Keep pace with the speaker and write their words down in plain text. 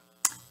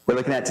We're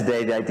looking at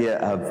today the idea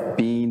of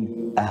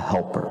being a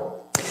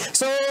helper.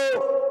 So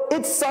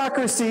it's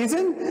soccer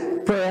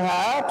season.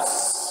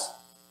 Perhaps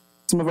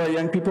some of our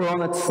young people are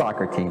on a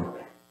soccer team.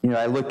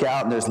 I look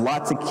out and there's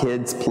lots of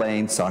kids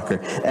playing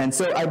soccer. And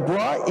so I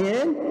brought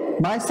in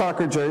my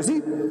soccer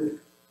jersey.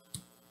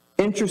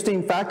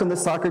 Interesting fact on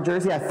this soccer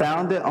jersey, I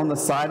found it on the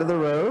side of the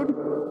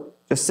road,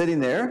 just sitting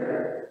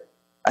there.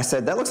 I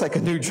said, that looks like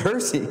a new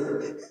jersey.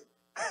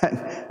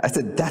 I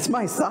said, that's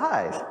my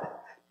size.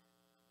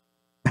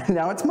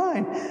 Now it's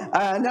mine.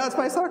 Now it's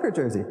my soccer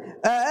jersey.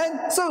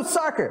 And so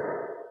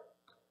soccer.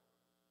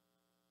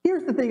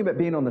 Here's the thing about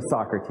being on the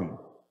soccer team.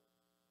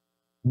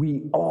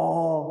 We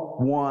all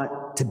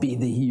want to be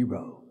the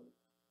hero.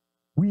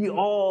 We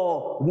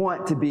all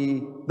want to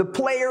be the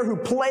player who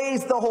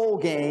plays the whole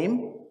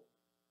game,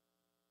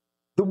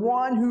 the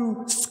one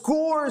who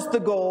scores the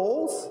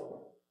goals,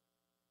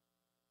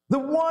 the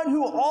one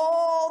who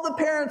all the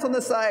parents on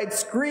the side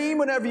scream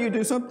whenever you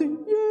do something.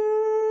 Yay!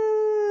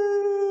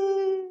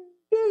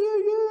 Yeah, yeah,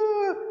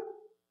 yeah.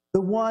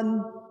 The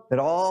one that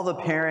all the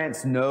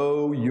parents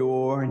know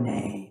your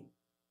name.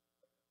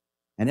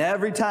 And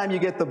every time you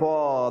get the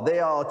ball, they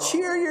all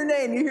cheer your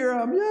name. You hear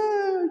them,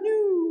 yeah,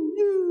 you.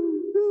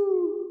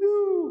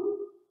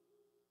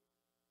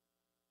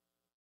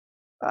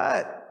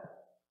 But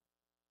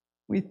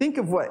we think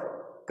of what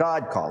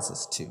God calls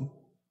us to.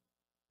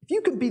 If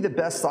you could be the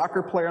best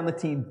soccer player on the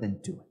team, then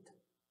do it.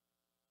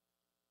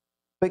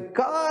 But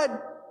God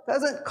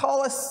doesn't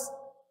call us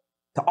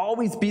to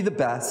always be the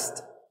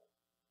best,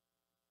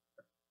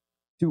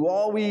 to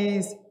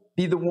always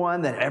be the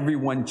one that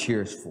everyone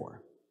cheers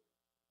for.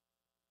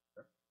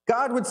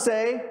 God would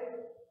say,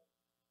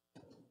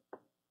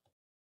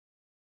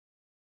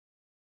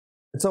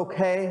 it's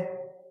okay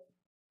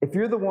if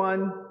you're the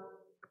one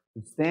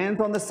who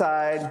stands on the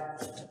side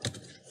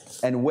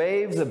and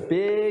waves a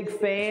big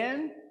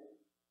fan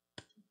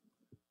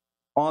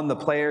on the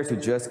players who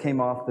just came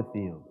off the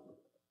field,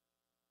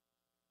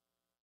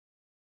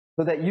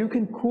 so that you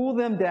can cool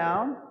them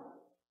down.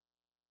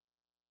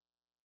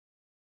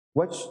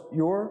 What's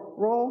your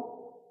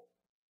role?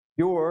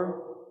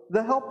 You're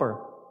the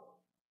helper.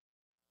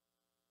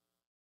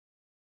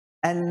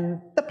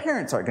 And the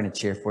parents aren't going to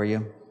cheer for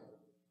you.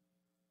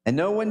 And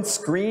no one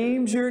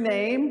screams your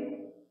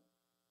name.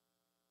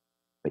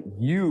 But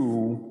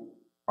you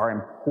are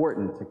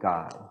important to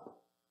God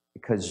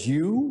because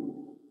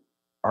you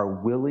are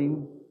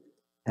willing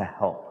to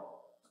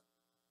help.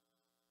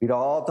 We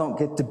all don't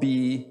get to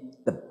be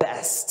the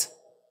best,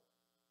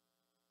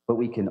 but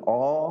we can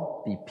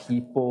all be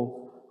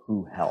people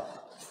who help.